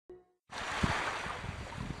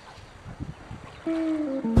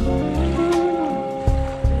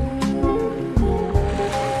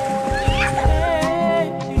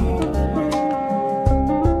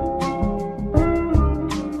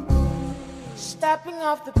Stepping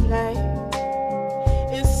off the plane,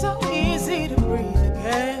 it's so easy to breathe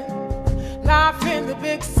again. Life in the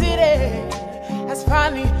big city has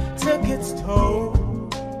finally took its toll,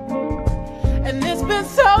 and it's been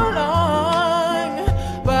so long,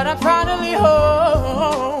 but I'm finally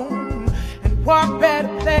home and want better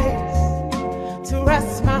place to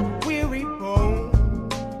rest my weary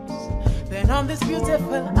bones than on this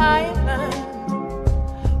beautiful island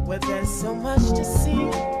where there's so much to see.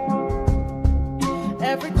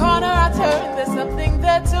 Every corner I turn, there's something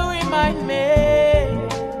there to remind me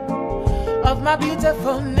of my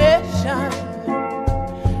beautiful nation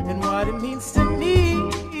and what it means to me.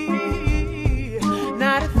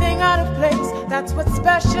 Not a thing out of place, that's what's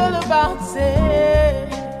special about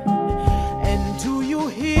it. And do you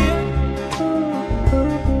hear?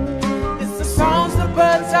 It's the songs the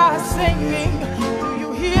birds are singing. Do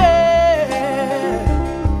you hear?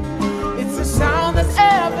 It's a sound that's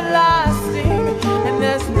everlasting, and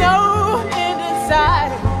there's no end in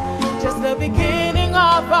sight, just the beginning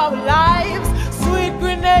of our lives. Sweet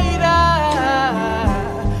Grenada,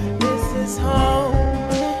 this is home,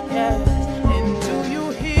 yes. And do you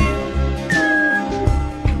hear?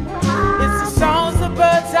 It's the songs the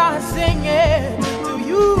birds are singing. Do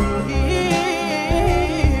you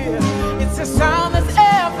hear? It's a sound that's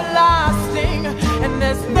everlasting, and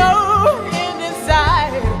there's no end in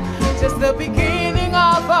sight, just the beginning